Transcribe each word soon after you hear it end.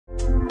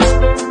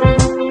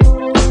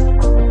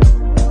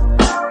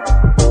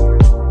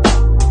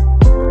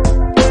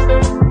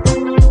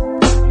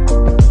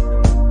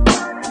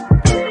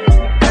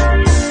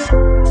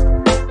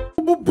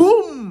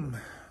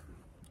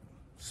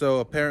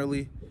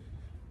apparently,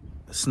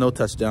 snow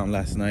touched down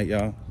last night,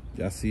 y'all.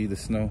 Y'all see the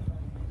snow?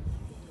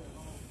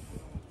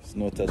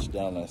 Snow touched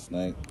down last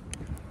night.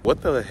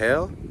 What the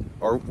hell?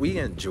 Are we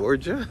in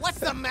Georgia? What's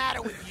the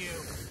matter with you?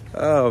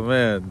 Oh,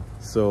 man.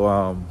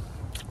 So,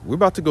 we're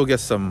about to go get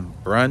some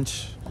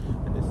brunch.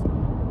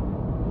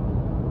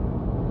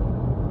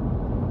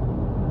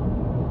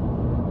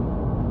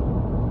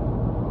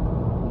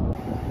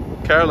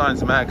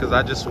 Caroline's mad because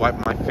I just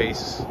wiped my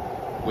face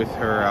with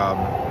her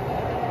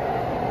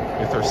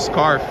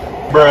scarf.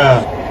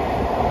 Bruh.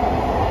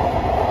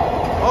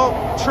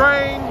 Oh,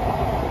 train.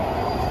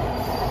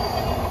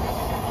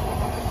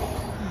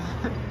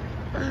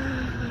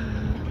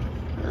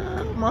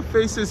 My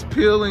face is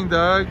peeling,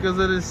 dog, because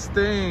of this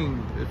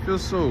thing. It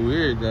feels so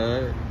weird,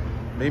 dog.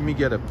 Made me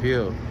get a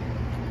peel.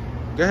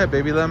 Go ahead,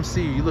 baby. Let him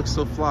see you. You look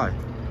so fly.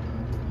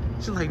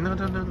 She's like, no,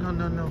 no, no, no,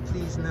 no, no,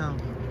 please, no.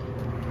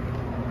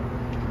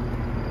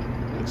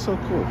 You look so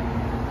cool.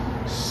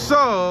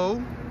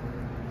 So,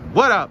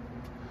 what up?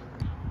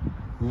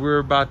 We're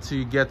about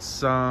to get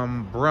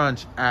some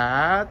brunch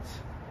at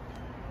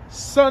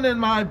Sun in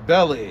My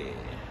Belly.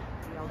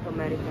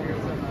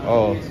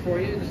 Oh.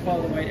 For you, just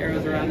follow the white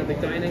arrows around the big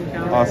dining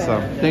counter.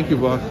 Awesome. Thank you,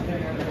 boss.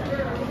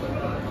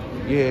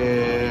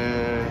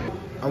 Yeah.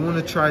 I want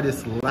to try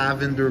this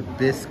lavender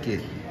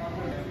biscuit.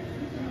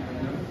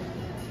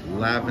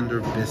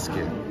 Lavender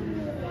biscuit.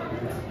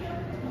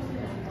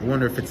 I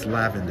wonder if it's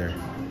lavender.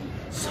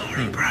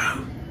 Sorry,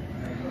 bro.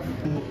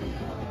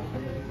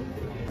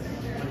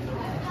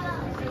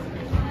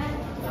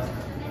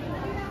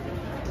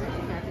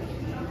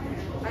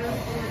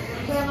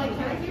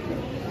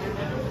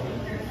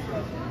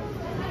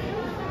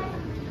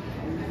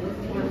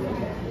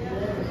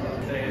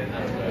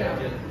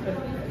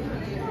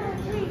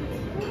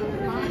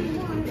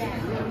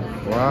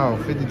 Wow,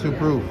 52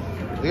 proof.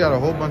 They got a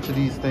whole bunch of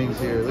these things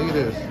here. Look at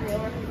this.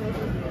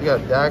 You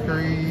got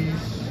daiquiris.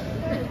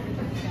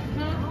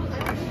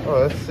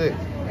 Oh, that's sick.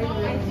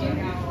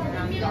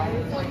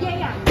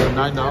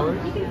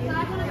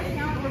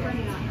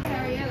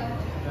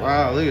 $9?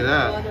 Wow, look at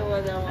that.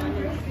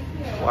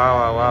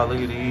 Wow, wow,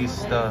 look at these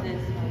stuff.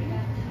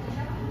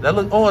 That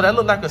look, oh, that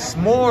looked like a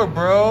s'more,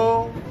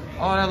 bro.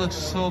 Oh, that looks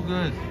so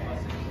good.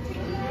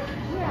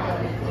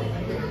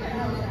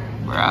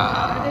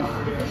 Bruh.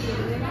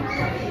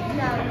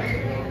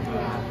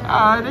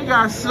 Alright, they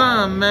got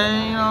some,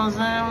 man. You know what I'm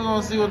saying? We're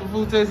gonna see what the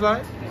food tastes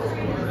like.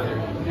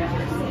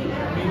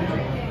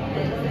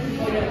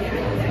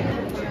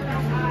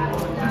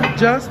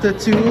 Just the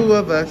two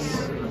of us. I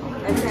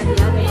said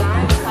the other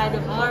guy inside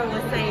the bar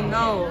was saying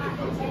no.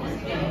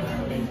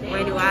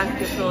 When you ask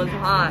if it was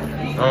hot.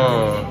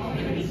 Oh.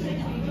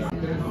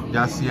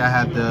 Y'all see I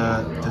had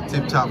the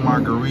Tip Top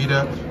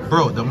margarita.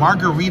 Bro, the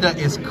margarita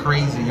is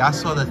crazy. Y'all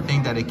saw the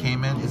thing that it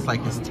came in? It's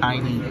like this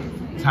tiny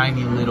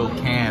little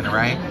can,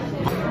 right?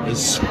 It's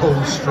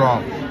so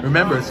strong.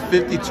 Remember, it's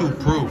 52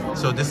 proof.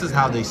 So this is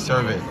how they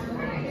serve it.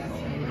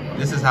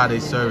 This is how they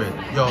serve it.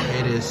 Yo,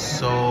 it is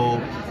so,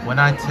 when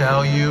I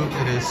tell you,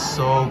 it is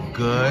so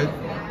good.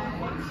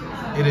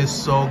 It is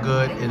so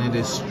good and it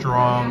is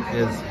strong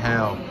as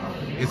hell.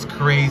 It's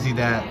crazy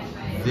that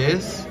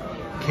this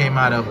came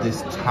out of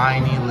this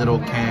tiny little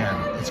can.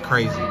 It's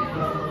crazy.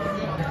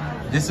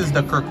 This is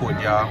the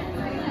Kirkwood, y'all.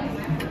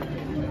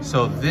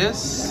 So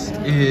this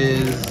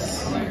is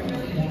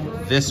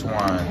this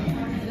one.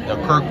 The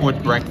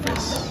Kirkwood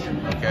breakfast,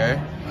 okay?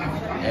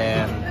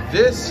 And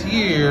this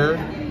here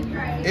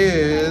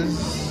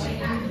is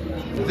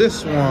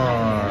this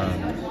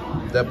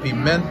one, the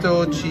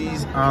pimento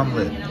cheese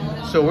omelet.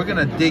 So we're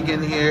gonna dig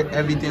in here.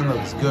 Everything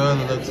looks good,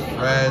 it looks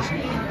fresh.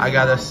 I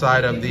got a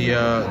side of the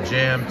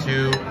jam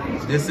too.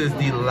 This is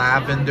the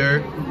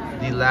lavender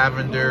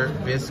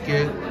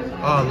biscuit.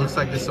 Oh, it looks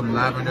like there's some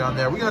lavender on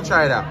there. We're gonna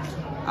try it out.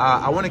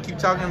 I wanna keep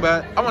talking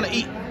about it. I wanna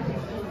eat.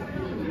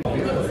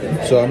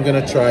 So I'm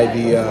gonna try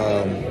the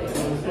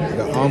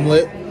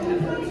omelet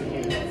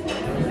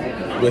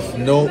with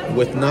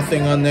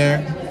nothing on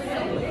there,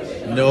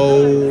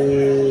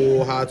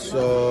 no hot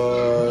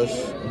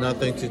sauce,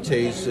 nothing to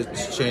taste to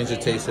change the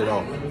taste at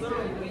all.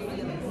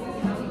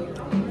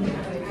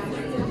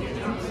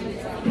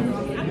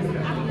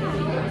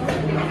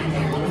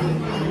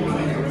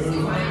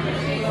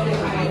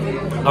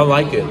 I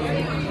like it.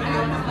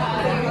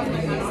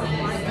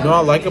 You know what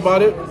I like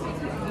about it?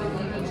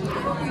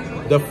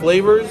 The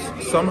flavors,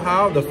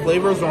 somehow, the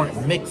flavors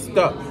aren't mixed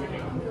up.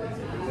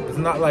 It's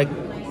not like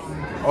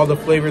all the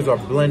flavors are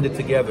blended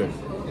together.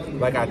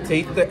 Like I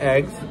taste the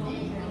eggs,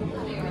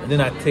 and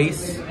then I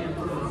taste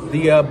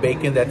the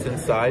bacon that's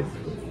inside,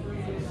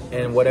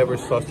 and whatever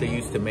sauce they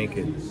use to make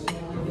it.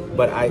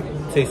 But I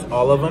taste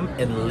all of them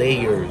in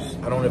layers.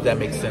 I don't know if that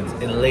makes sense.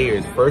 In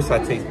layers. First I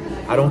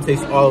don't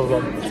taste all of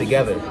them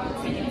together.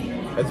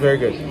 That's very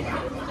good.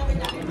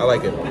 I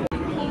like it.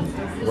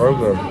 Very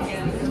good.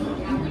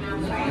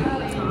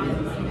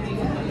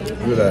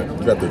 Look at that.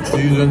 You got the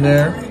cheese in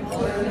there.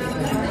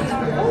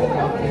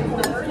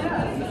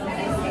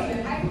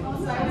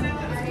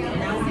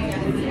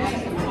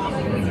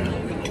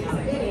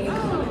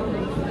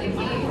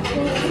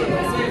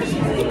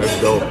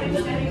 dope.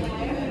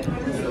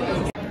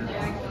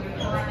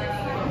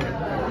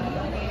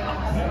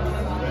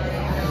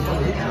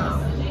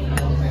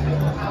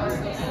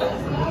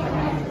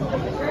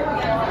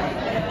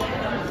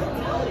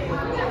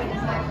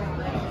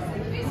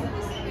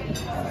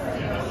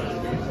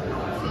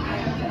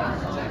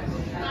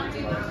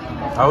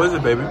 How is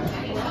it, baby?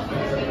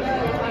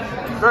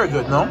 Very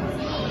good, no?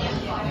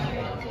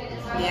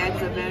 The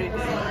eggs are very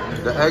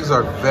good. The eggs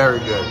are very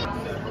good.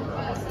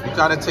 You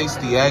gotta taste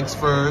the eggs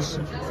first,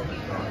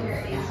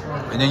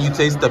 and then you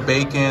taste the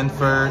bacon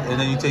first, and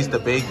then you taste the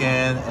bacon,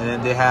 and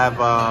then they have,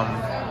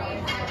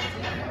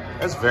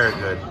 that's very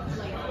good.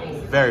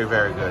 Very,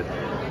 very good.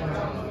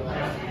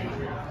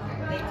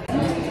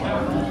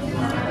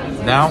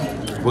 Now,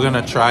 we're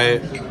gonna try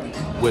it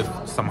with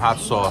some hot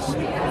sauce.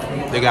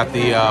 They got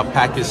the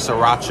packaged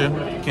sriracha.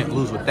 Can't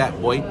lose with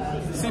that, boy.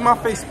 See my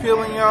face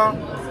peeling, y'all?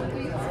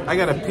 I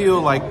gotta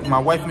peel like my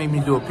wife made me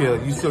do a peel.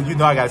 You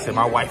know I gotta say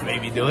my wife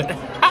made me do it.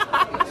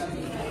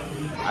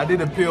 I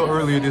did a peel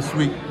earlier this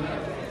week,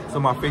 so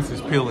my face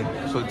is peeling.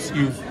 So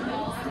excuse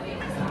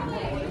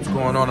what's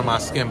going on in my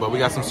skin, but we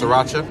got some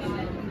sriracha.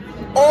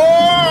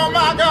 Oh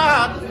my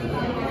God!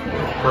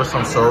 Put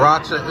some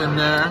sriracha in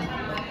there.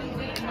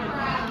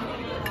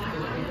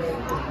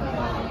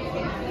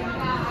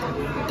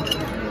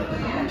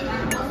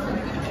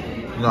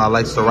 You know I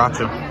like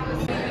sriracha.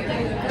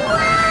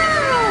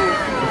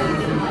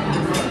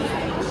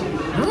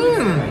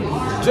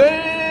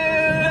 Damn!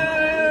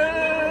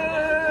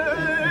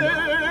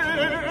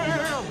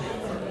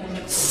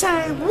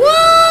 Say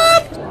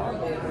what?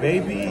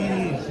 Baby.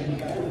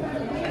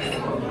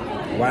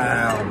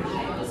 Wow.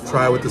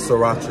 Try it with the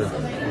sriracha.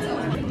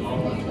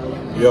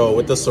 Yo,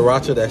 with the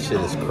sriracha, that shit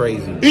is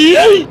crazy.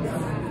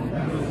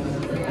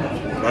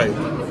 Right.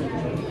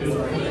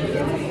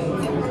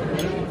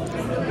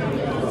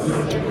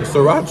 The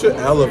sriracha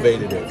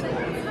elevated it.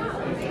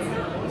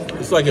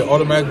 It's like it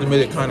automatically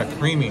made it kind of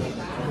creamy.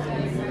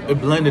 It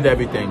blended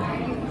everything.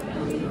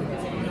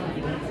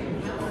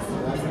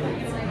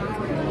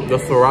 The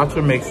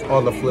sriracha makes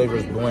all the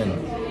flavors blend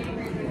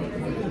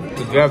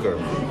together.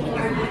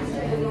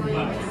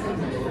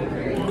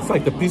 It's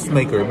like the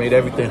peacemaker. It made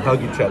everything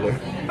hug each other.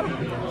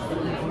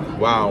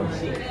 Wow.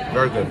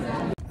 Very good.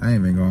 I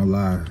ain't even gonna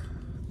lie.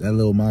 That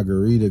little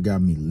margarita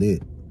got me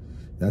lit.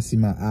 Y'all see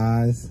my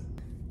eyes?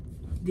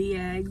 The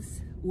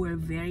eggs were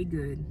very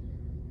good.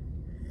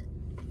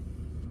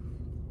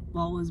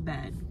 What was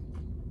bad?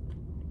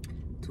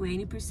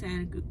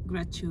 20%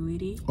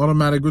 gratuity.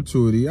 Automatic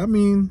gratuity. I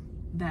mean,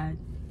 bad.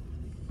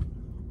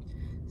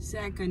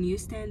 Second, you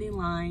stand in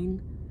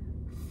line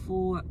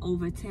for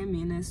over 10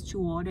 minutes to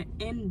order,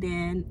 and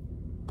then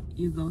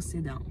you go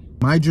sit down.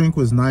 My drink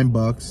was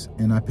 $9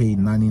 and I paid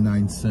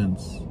 99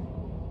 cents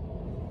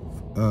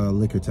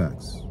liquor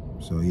tax.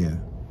 So yeah.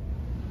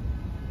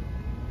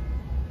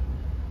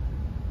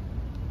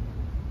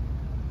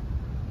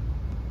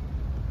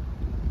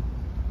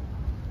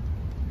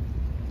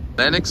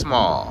 Lenox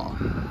Mall,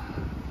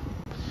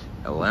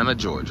 Atlanta,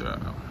 Georgia,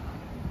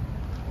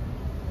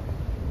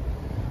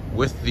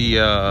 with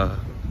the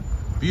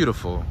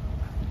beautiful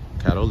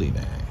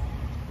Catalina.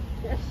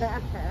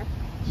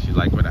 She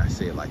like when I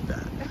say it like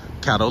that.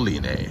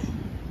 Catalina.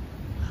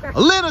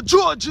 Atlanta,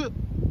 Georgia.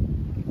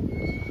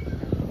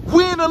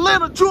 We in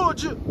Atlanta,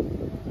 Georgia.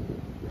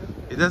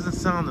 It doesn't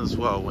sound as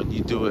well when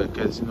you do it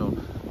because you know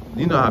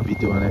how I be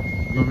doing it.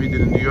 You want me to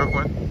do the New York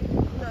one?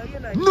 No,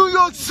 you're not. New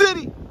York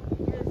City.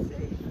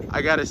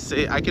 I gotta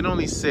say, I can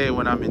only say it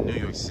when I'm in New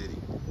York City.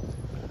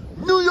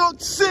 New York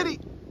City!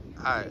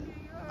 Alright,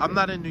 I'm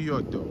not in New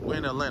York though, we're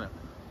in Atlanta.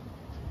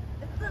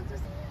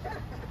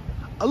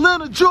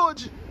 Atlanta,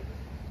 Georgia!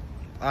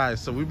 Alright,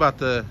 so we about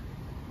to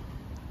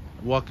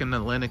walk in the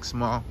Lenox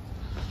Mall.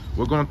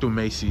 We're going through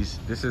Macy's.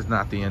 This is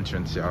not the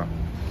entrance, y'all.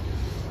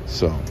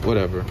 So,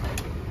 whatever.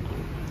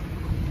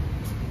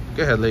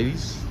 Go ahead,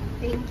 ladies.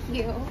 Thank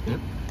you.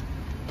 Yep.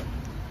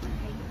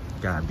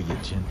 Gotta be a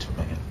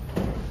gentleman.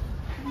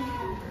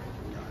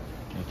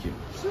 Thank you.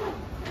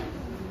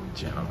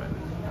 Gentlemen.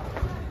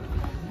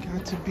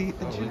 Got to be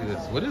a gentleman.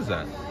 What is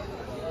that?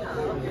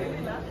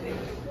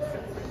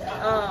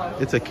 Oh.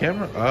 It's a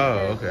camera?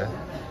 Oh, okay.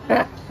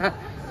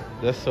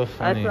 That's so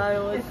funny. I thought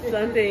it was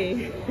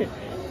something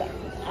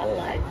I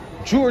like.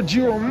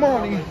 Giorgio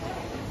Armani.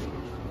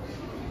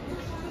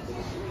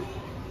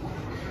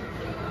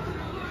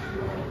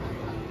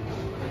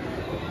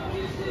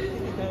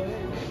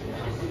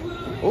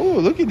 Oh,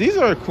 look at these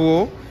are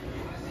cool.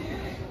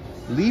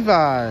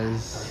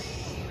 Levi's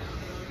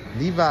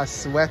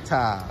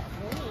sweater.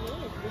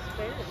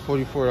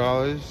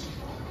 $44.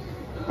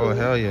 Oh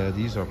hell yeah,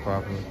 these are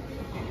popular.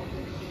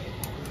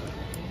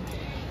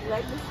 You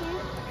like this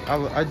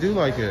one? I do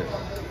like it. They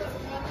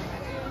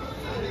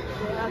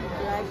have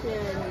black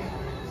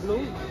and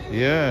blue.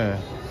 Yeah,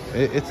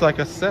 it's like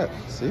a set.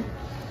 See,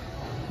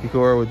 you can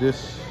wear it with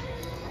this.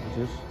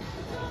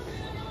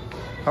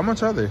 How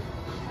much are they?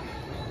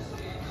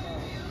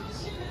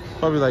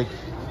 Probably like.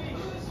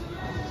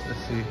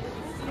 Let's see.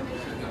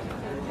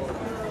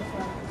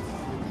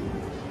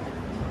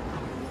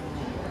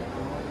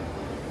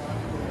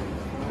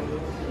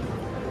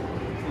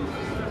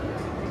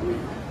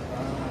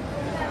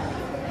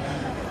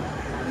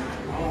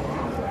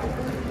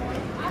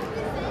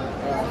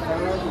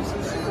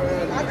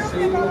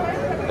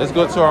 Let's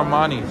go to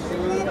Armani's.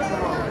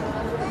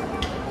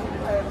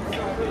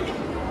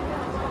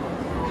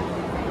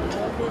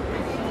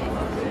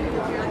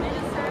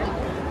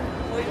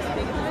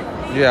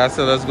 Yeah, I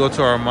said let's go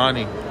to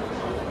Armani.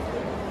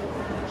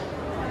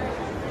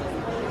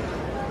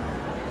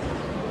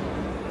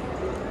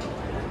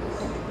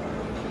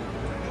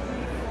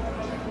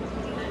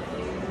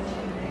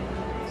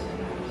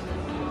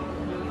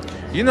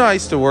 You know, I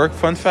used to work,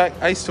 fun fact,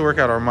 I used to work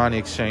at Armani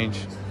Exchange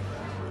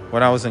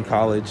when I was in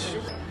college.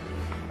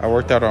 I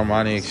worked at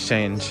Armani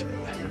Exchange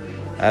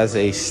as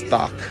a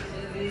stock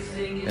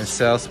and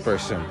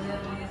salesperson.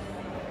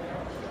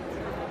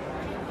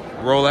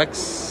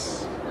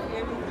 Rolex.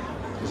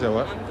 You said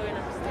what? I'm going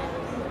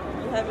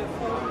upstairs. You have your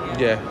phone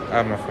here? Yeah, I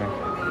have my phone.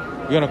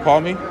 You gonna call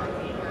me?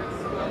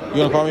 You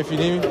gonna call me if you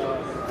need me?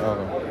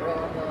 Okay.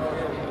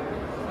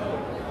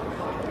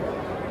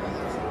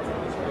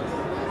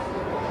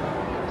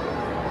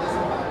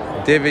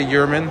 David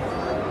Yerman.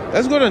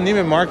 Let's go to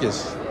Neiman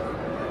Marcus.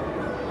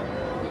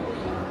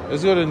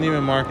 Let's go to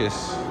Neiman Marcus.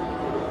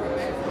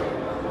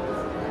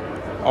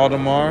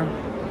 Audemars.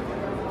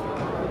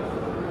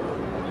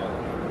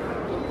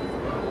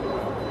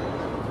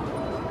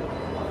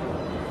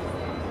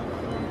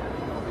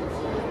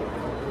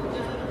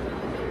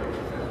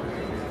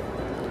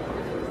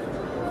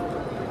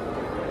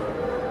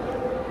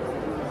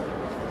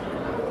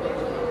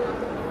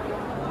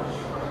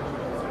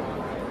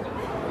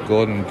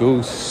 Golden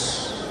Goose.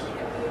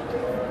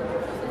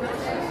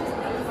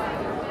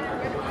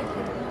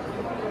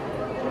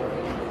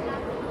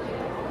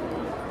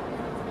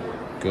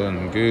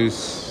 Golden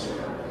Goose.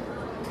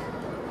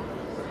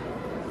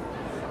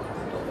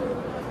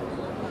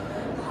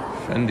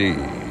 Fendi.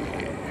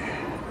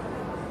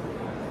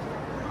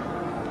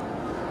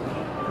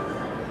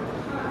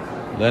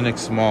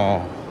 Lenox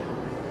Mall.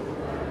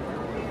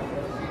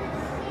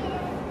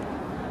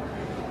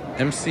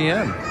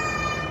 MCM.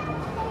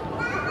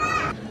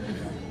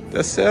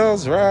 That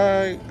sells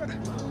right.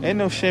 Ain't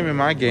no shame in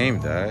my game,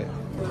 dad.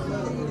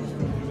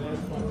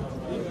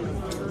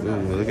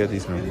 Ooh, look at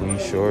these McQueen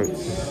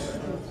shorts.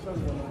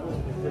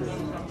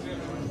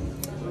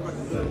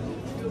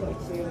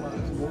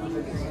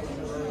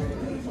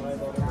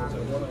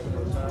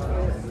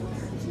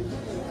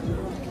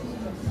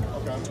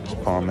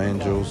 Palm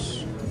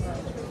Angels.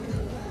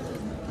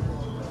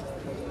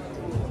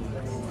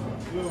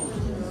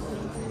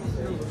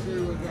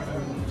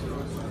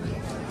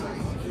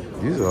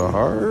 These are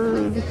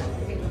hard.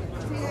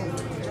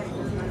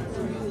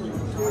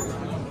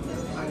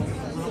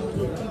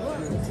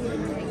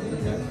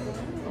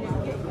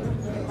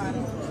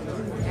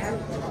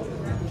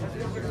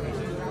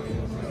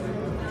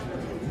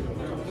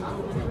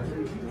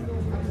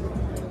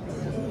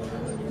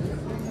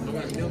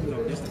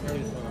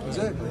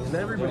 Exactly, and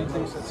everybody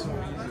thinks it's so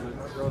easy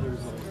with brothers.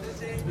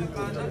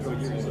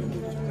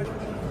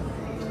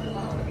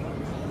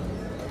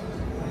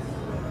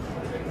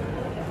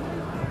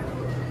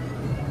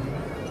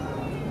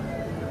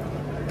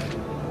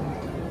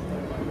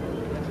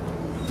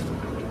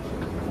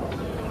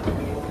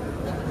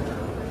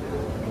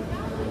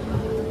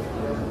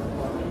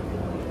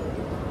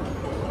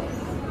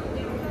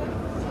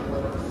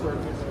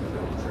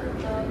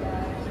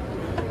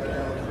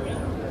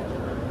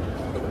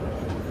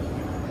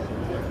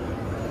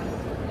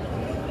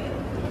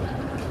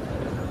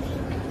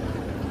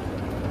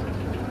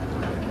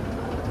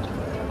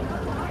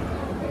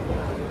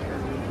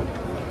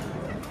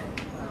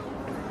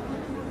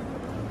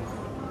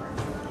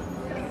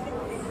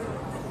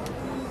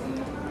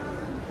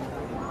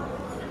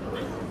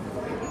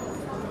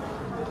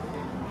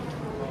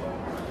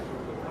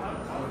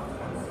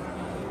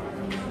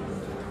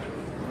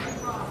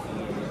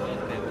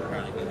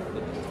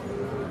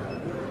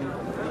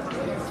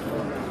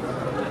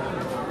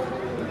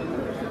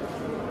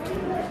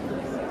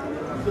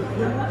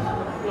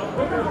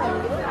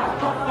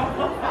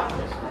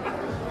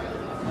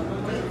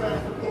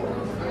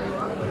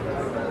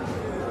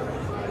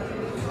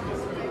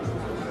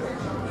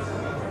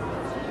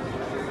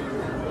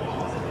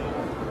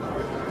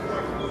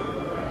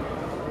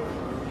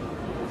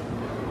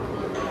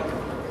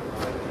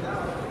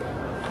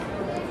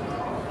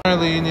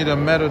 Apparently you need a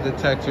metal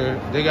detector.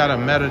 They got a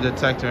metal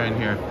detector in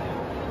here.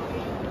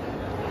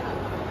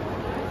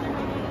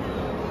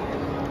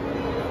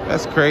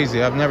 That's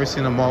crazy. I've never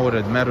seen a mall with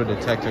a metal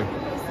detector.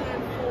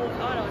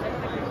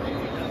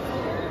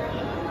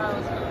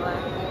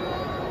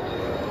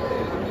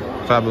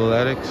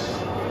 Fabletics.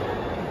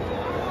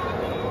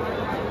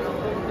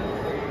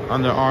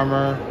 Under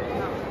Armour.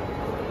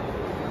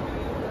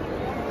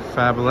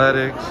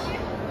 Fabletics.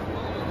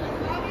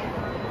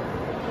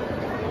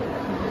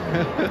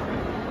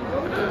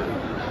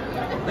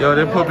 Yo,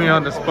 they put me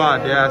on the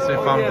spot. They asked me if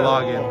I'm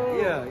vlogging.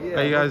 Yeah.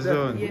 How you guys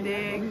doing?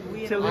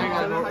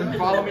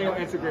 Follow me on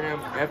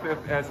Instagram,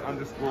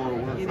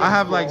 FFS_. I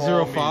have like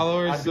 0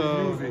 followers,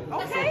 so Okay.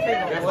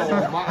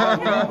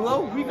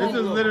 this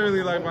is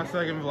literally like my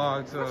second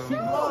vlog. So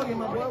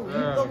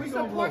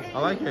I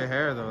like your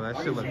hair though. That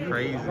shit look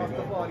crazy.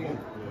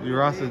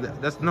 You're also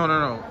that's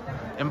no.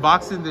 In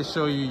boxing, they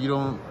show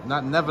you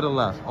never the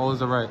left, always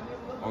the right.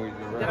 Always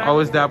the right.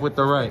 Always dab with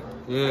the right.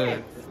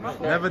 Yeah.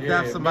 Never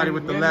dab somebody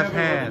with the left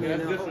hand.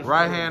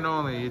 Right hand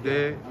only, you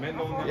dig?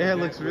 Yeah, it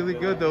looks really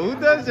good though. Who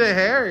does your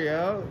hair,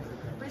 yo?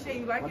 Appreciate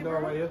you like it,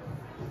 bro.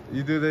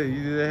 You do the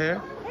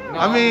hair?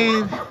 I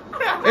mean,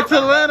 it's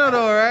Atlanta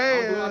though,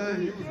 right?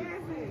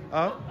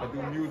 I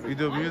do music. You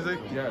do music?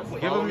 Yes.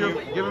 Give him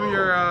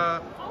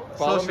your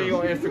Follow me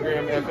on socials.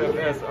 Instagram,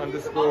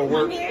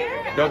 FFS_work,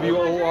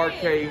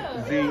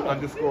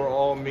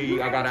 WORKZ_all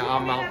me. I got an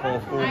I'm out for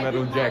a Full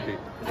Metal Jacket.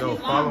 Yo,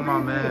 follow my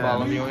man.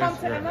 Follow me on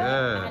Instagram.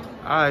 Yeah.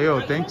 All right,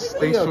 yo, thanks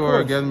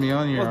for getting me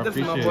on here. I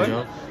appreciate it,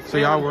 yo. So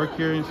y'all work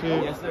here and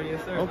shit? Yes, sir.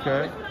 Yes, sir.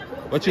 Okay.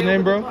 What's your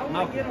name, bro?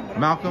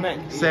 Malcolm?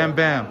 Sam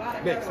Bam.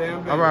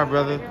 Sam. All right,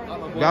 brother.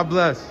 God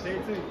bless.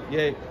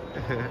 Yay.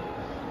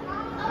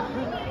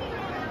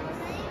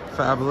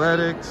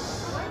 Fabletics.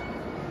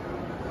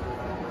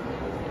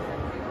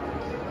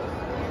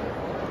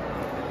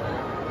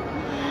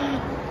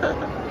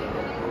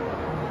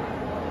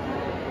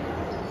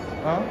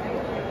 Huh?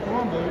 Come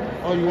on, baby.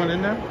 Oh, you want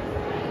in there?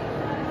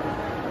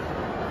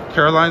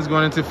 Caroline's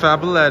going into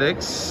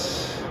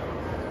Fabletics.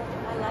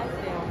 I like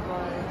them,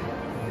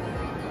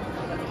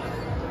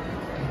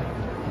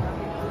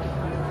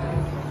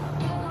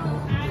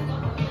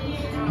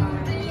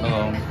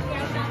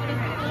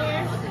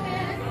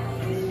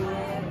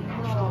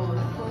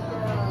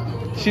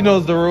 She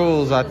knows the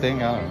rules, I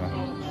think. I don't know.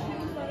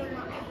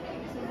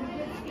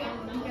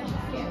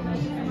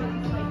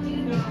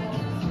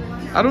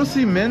 I don't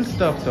see men's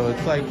stuff though.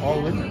 It's like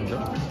all women.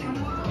 Though.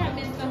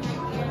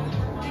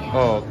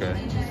 Oh, okay.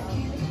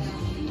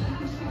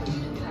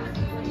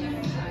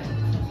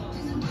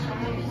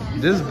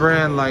 This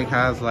brand like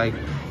has like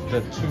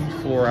the 2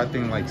 for I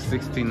think like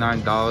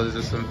 $69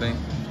 or something,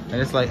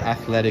 and it's like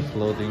athletic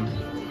clothing.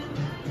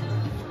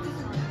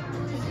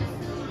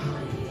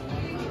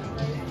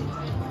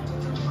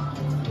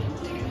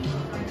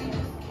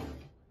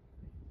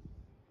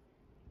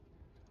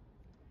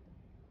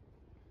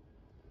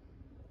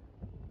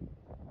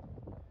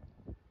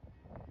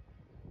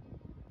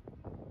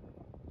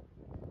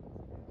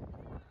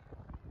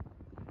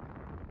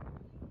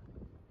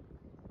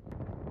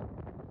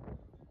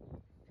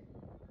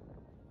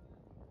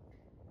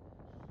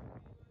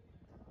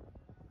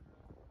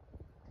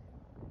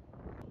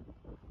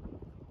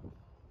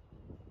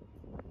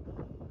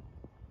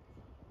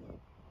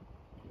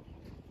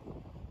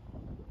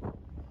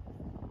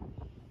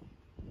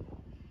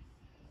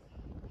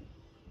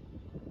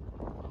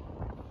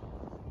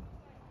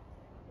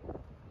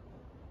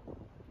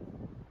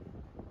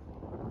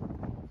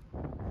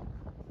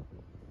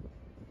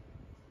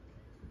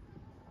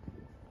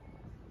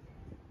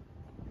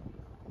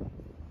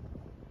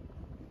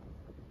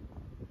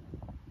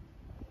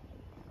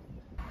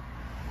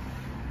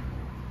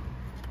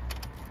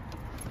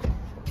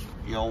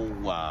 Yo,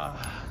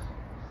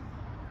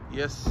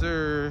 yes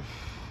sir,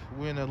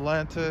 we're in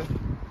Atlanta,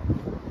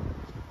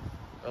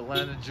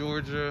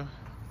 Georgia.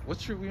 What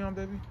street we on,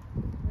 baby?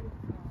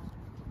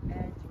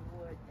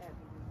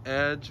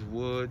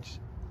 Edgewood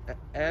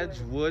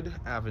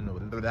Avenue.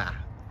 Blah.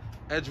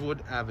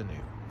 Edgewood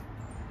Avenue.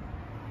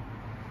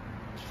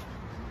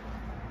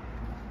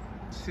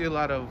 See a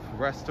lot of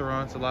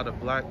restaurants, a lot of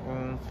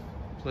black-owned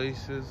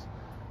places.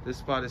 This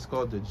spot is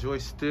called the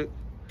Joystick.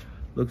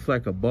 Looks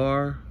like a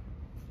bar.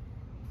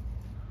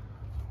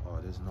 Oh,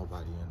 there's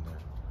nobody in there.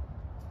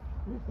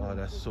 Oh,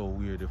 that's so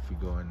weird if we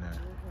go in there.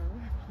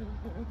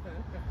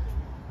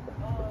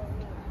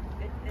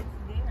 It's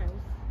theirs.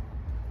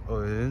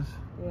 Oh, it is?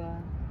 Yeah.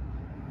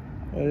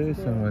 Oh, there's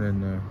someone in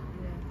there.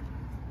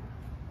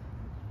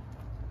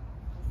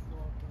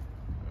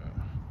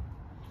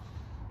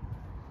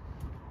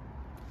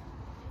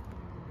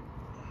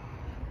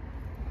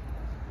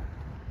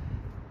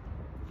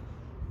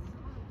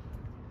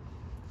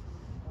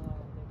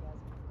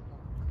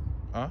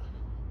 Huh?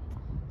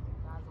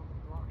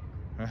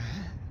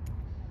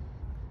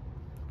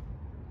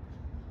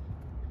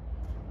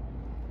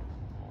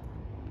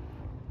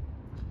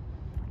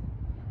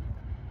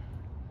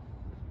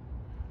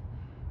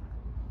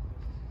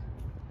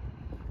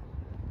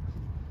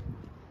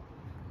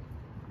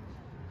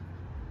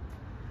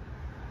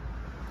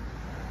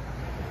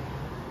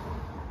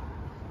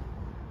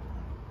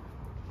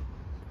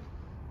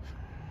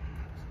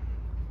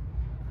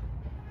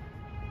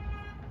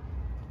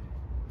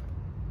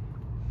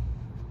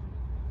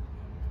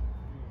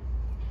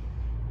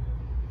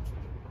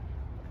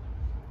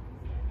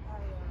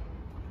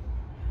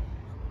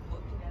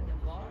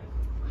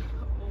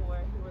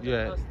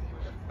 Yeah,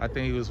 I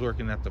think he was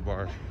working at the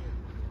bar.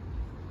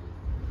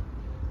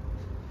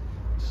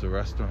 It's a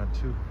restaurant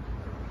too.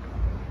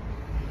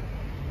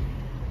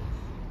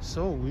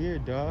 So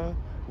weird, dog.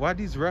 Why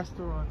these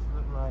restaurants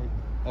look like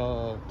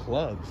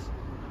clubs?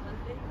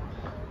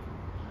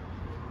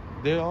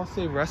 They all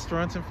say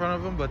restaurants in front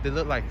of them, but they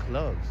look like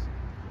clubs.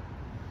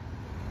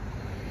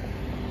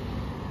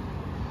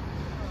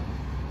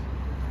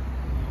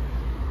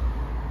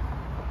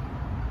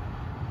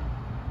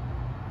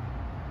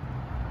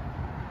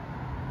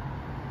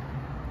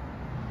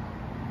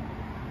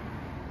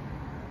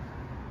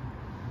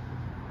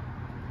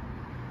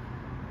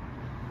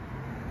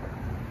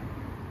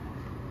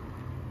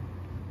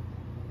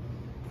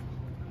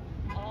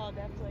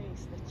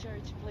 place, the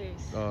church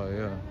place. Oh,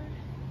 yeah.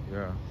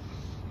 Yeah.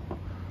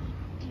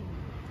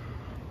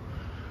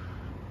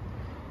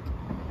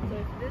 So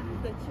if this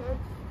is the church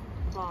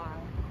bar,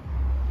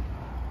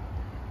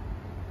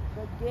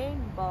 the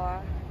gang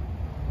bar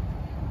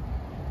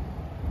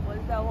was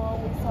the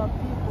one we saw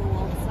people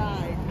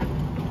outside.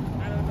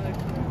 I don't know if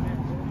you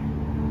remember.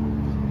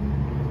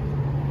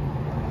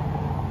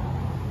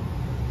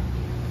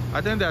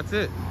 I think that's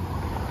it.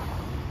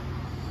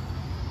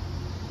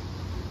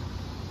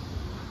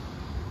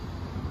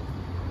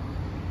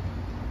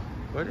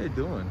 What are they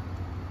doing?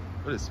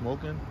 What are they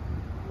smoking?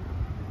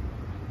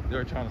 They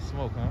were trying to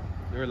smoke, huh?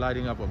 They were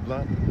lighting up a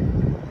blunt.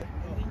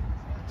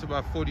 It's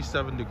about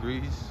 47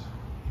 degrees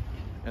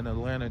in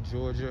Atlanta,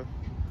 Georgia.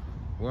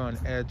 We're on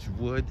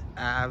Edgewood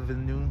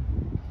Avenue,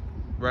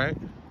 right?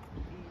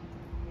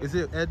 Is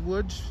it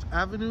Edgewood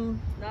Avenue?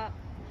 No.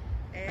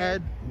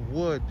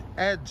 Edgewood.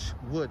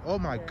 Edgewood. Oh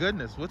my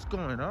goodness, what's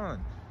going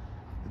on?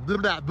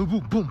 Boom,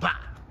 boom, boom, bah.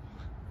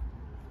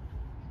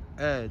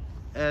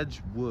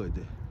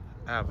 Edgewood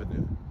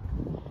Avenue.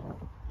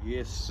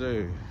 Yes,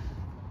 sir.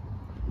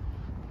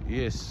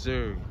 Yes,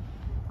 sir.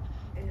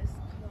 It's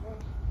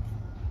called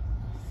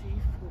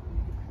seafood.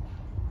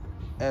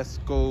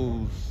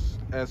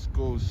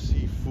 Esco's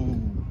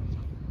Seafood.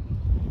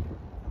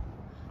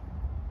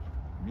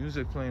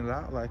 Music playing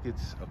loud like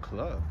it's a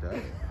club.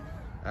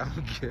 I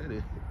don't get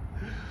it.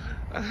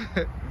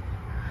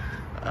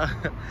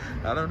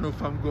 I don't know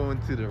if I'm going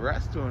to the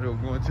restaurant or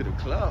going to the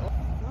club.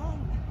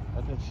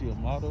 I think she a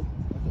model.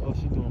 Oh,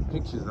 she doing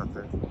pictures out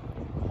there.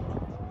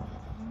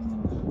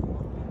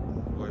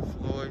 Boy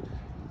Floyd.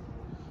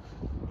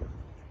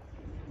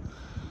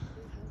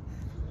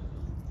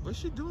 What's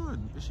she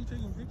doing? Is she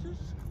taking pictures?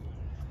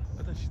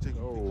 I think she's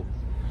taking pictures.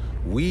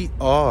 We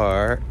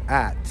are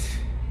at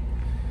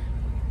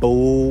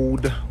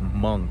Bold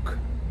Monk.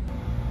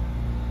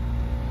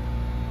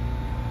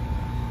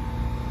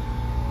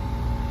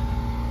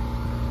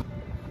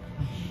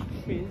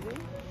 Crazy?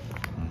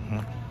 Mm-hmm.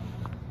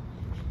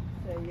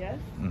 Say yes?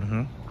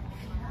 Mm-hmm.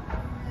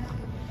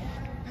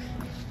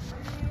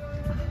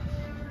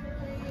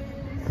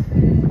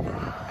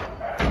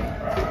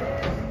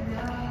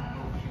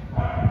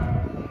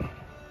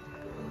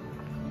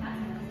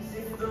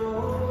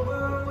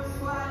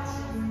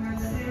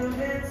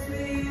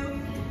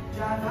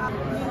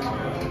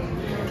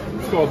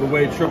 It's called the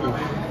Wade Triple.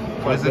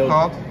 What is it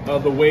called?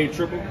 The Wade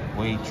Triple.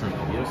 Wade Triple.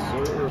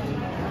 Yes, sir.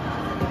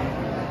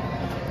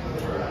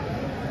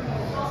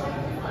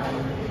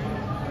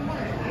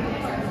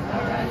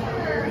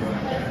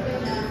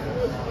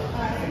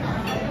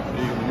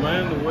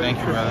 Thank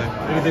you, brother.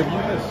 Anything you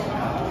missed?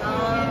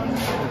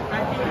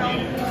 I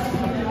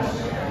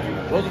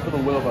think Those are for the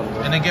whale, by the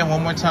way. And again,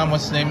 one more time,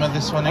 what's the name of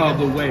this one again?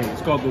 The Wade.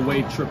 It's called the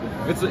Wade Triple.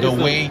 It's The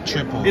Wade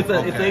Triple. It's a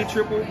Okay.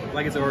 triple,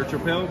 like it's a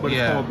triple, but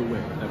Yeah. it's called the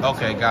Wade.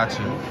 Okay, got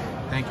you.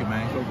 Thank you,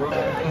 man. So, bro.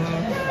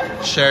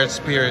 Shared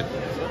spirit.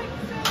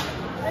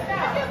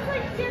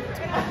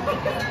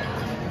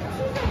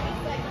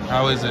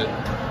 How is it?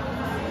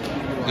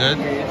 Good?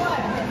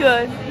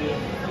 good.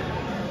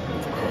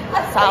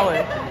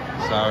 Sour.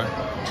 Sour?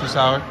 Too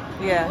sour?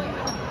 Yeah.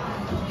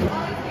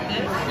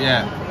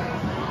 Yeah.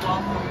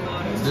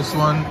 This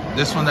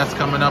one that's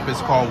coming up is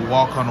called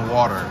Walk on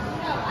Water.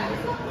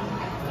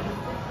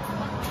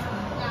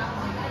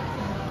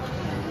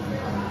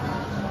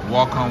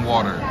 Walk on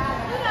Water.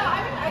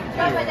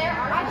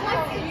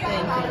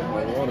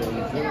 Water.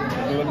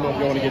 Let me know if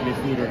you want to get me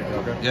food or anything,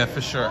 okay? Yeah,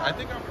 for sure. I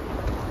think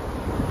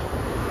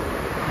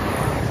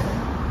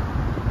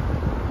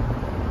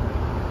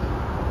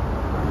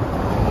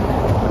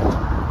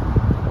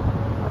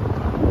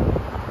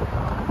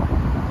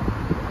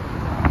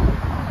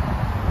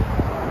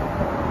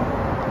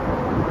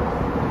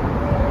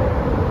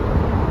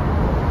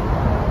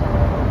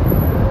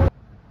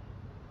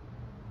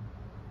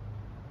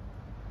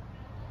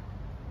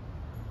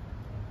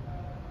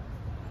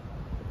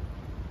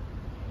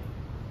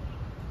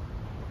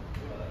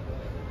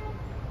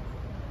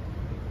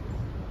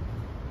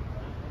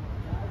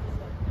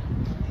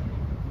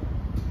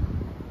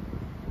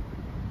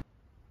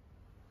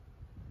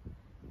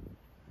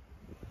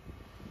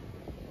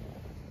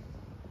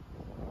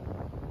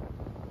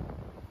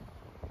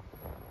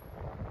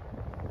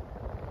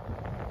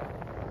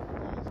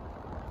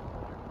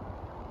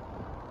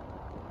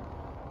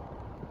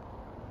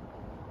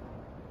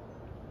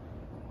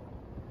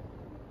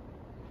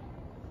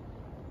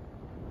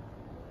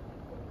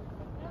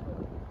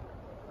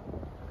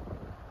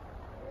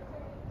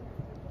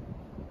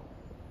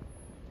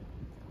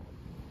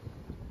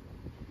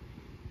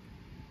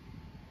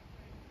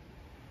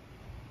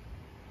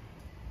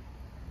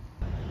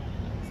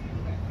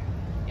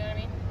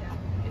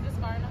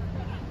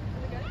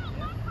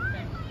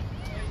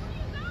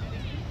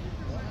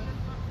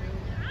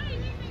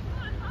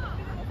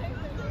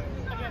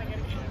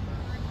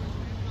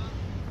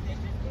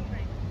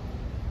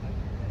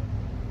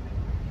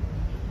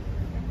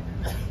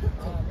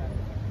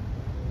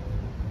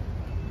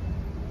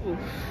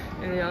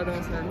And y'all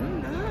don't say,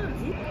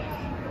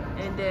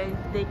 And then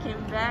they came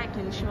back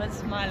and she was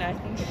smiling. I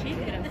think she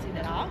didn't see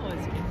that I was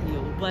with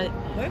you, but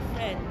her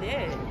friend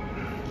did.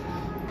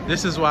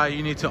 This is why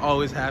you need to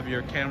always have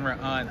your camera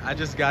on. I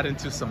just got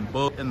into some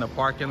bull in the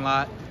parking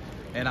lot,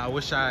 and I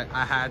wish I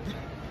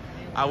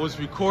was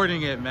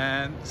recording it,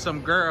 man.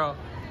 Some girl,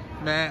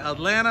 man,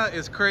 Atlanta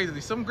is crazy.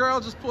 Some girl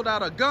just pulled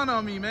out a gun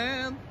on me,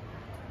 man.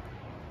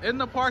 In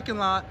the parking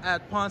lot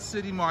at Ponce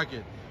City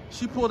Market.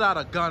 She pulled out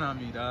a gun on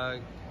me, dog.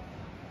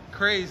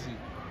 Crazy.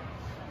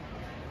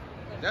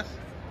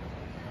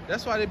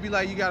 That's why they be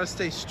like, you gotta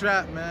stay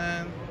strapped,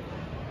 man.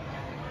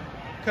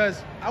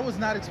 Cause I was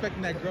not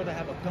expecting that girl to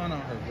have a gun on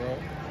her, bro.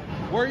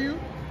 Were you?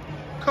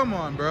 Come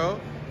on, bro.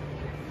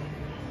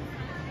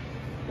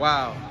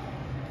 Wow.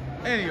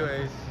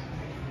 Anyways,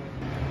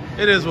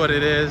 it is what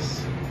it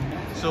is.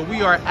 So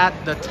we are at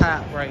the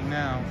tap right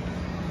now.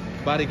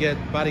 About to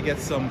get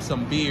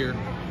some beer.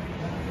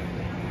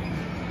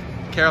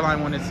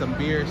 Caroline wanted some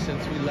beer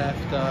since we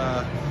left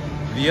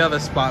the other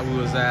spot we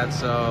was at,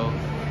 so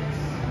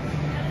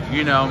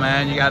you know,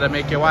 man, you gotta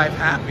make your wife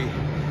happy.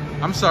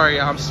 I'm sorry,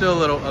 I'm still a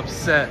little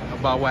upset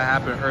about what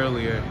happened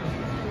earlier.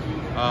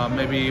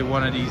 Maybe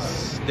one of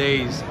these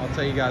days I'll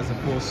tell you guys the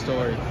full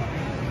story.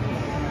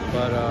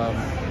 But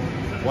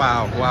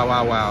wow.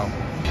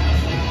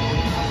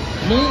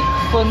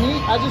 For me,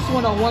 I just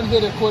want a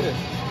one-hitter quitter.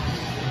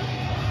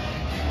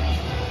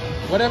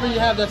 Whatever you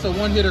have that's a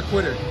one-hitter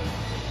quitter.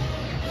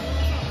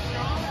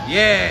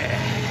 Yeah.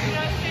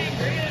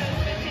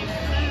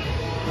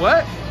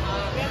 What?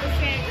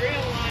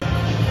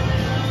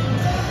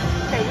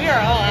 Okay, we are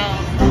all out.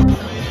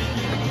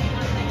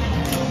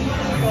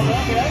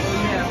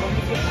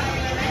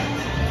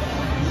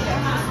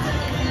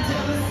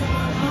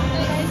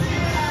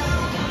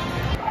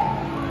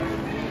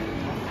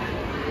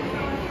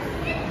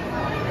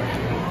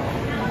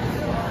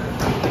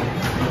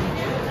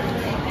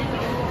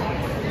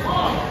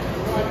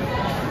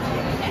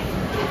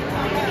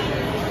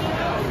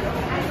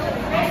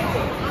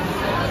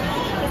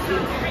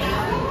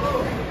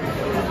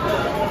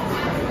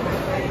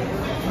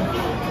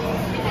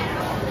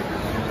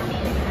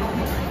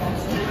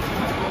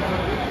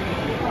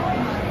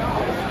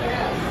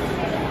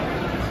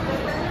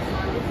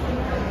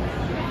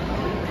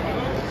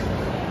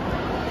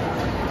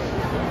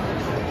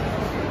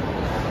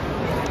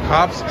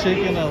 Pop's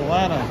Chicken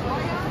Atlanta.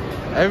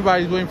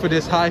 Everybody's waiting for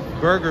this High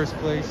Burgers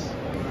place.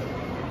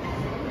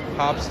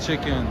 Pop's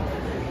Chicken.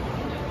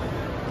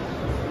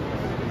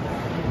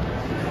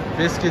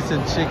 Biscuits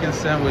and chicken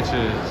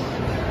sandwiches.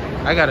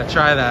 I gotta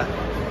try that.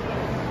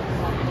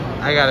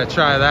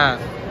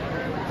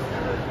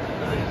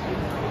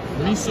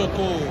 Miso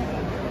cold.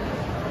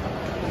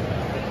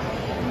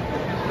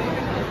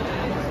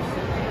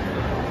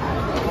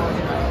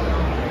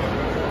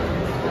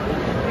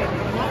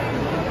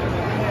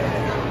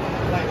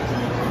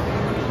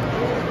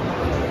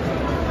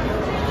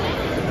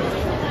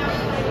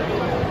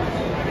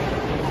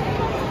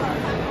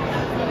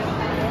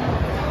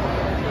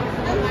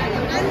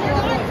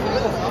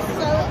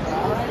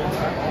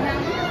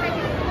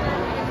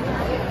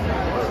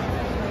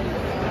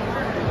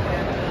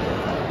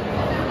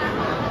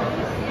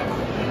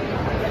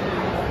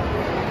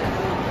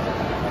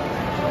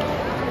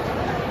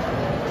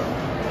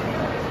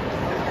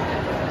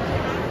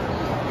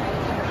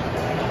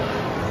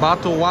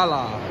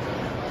 Batawala.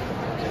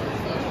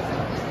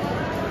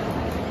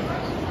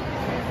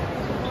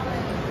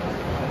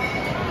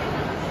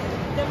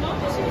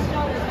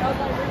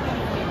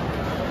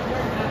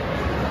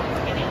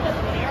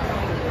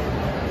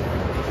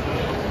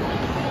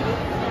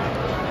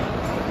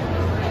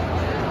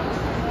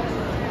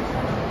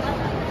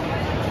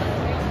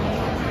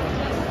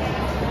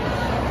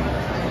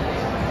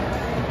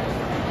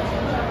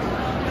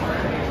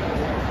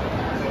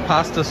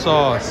 Pasta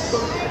sauce.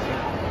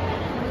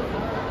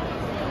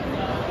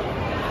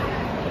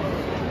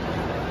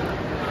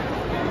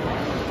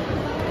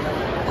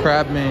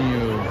 Crab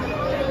menu.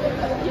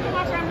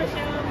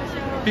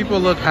 People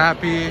look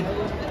happy.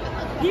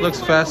 Looks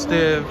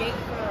festive.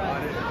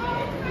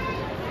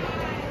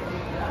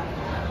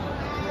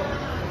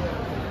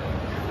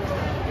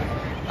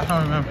 I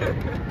don't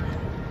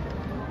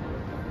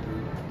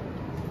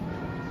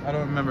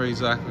remember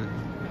exactly.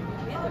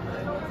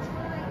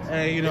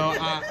 Hey, you know,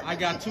 I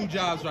got 2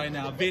 jobs right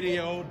now.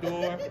 Video,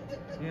 door,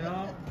 you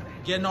know,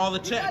 getting all the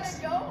checks.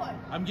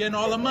 I'm getting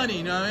all the money,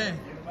 you know what I mean?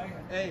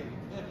 Hey.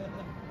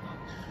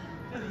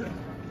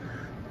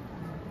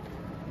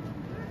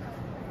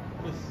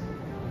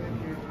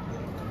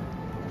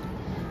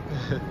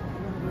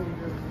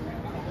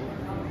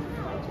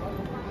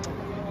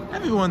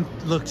 Everyone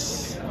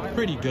looks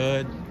pretty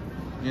good,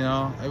 you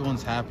know,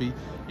 everyone's happy.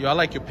 Yo, I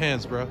like your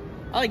pants, bro.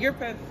 I like your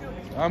pants.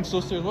 I'm so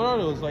serious. What are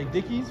those, like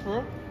Dickies,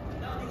 bro?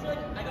 No, these are,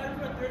 I got them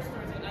from a thrift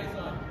store. It's a nice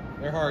one.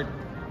 They're hard.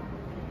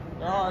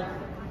 They're hard.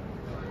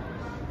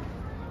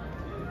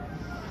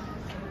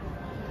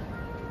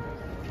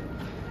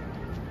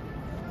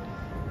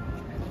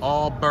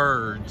 All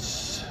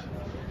birds.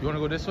 You want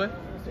to go this way?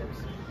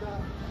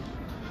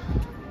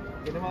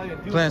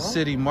 Ponce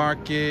City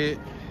Market.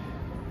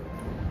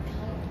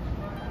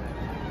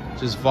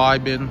 Just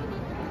vibing.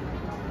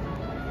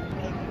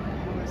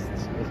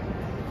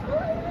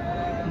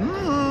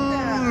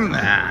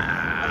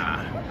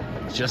 Nah.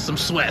 Just some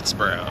sweats,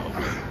 bro.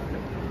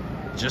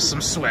 Just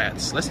some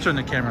sweats. Let's turn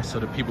the camera so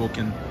that people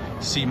can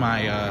see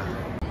my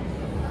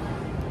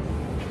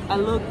I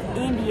look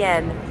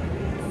Indian.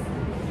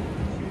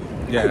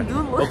 yeah. I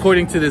do look.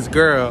 According to this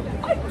girl.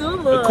 I do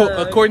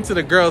look. According to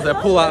the girls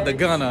that pull out the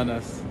gun on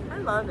us. I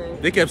love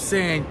it. They kept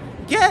saying,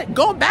 "Yeah,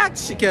 go back."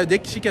 She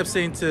kept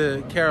saying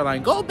to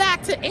Caroline, "Go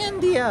back to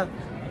India."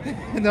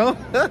 You know?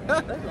 I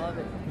love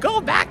it.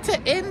 Go back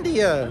to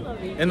India.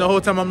 And the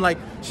whole time I'm like,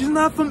 she's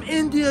not from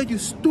India, you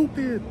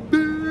stupid.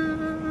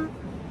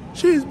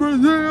 She's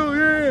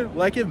Brazilian.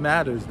 Like it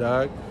matters,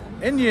 dog.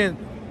 Indian.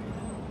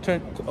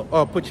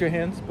 Put your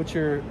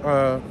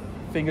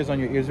fingers on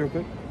your ears real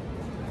quick.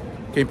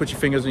 Can you put your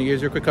fingers on your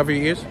ears real quick? Cover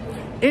your ears.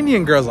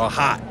 Indian girls are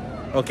hot,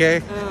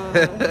 okay?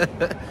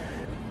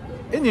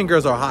 Indian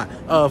girls are hot.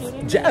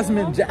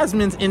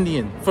 Jasmine's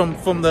Indian from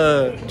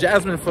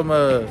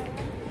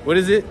what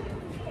is it?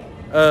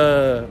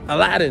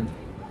 Aladdin.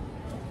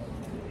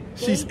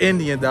 She's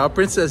Indian, dog.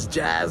 Princess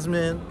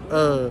Jasmine.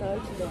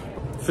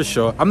 For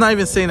sure. I'm not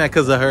even saying that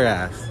because of her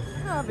ass.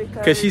 No,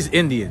 because she's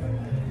Indian.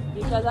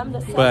 Because I'm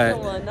the second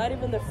one, not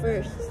even the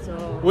first. So.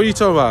 What are you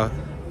talking about?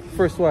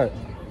 First what?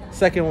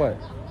 Second what?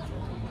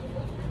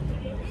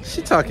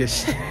 She talking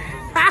shit.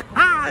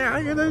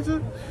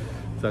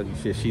 Talking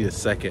shit. She the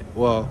second.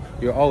 Well,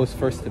 you're always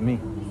first to me.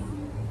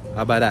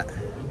 How about that?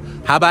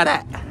 How about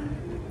that?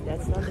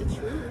 That's not the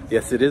truth.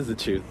 Yes, it is the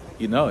truth.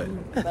 You know it.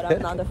 But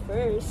I'm not the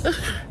first.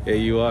 Yeah,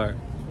 you are.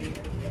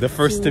 The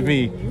first to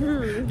me.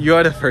 You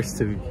are the first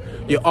to me.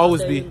 You'll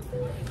always be.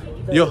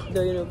 The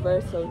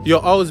universal. You'll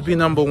always be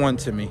number one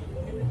to me.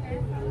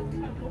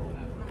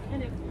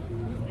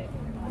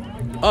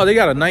 Oh, they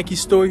got a Nike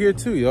store here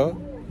too, y'all.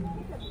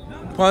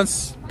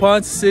 Ponce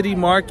City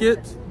Market.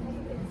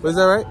 Was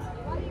that right?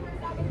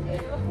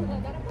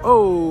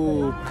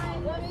 Oh,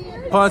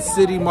 Ponce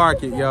City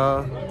Market,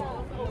 y'all.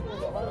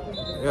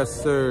 Yes,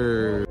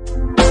 sir.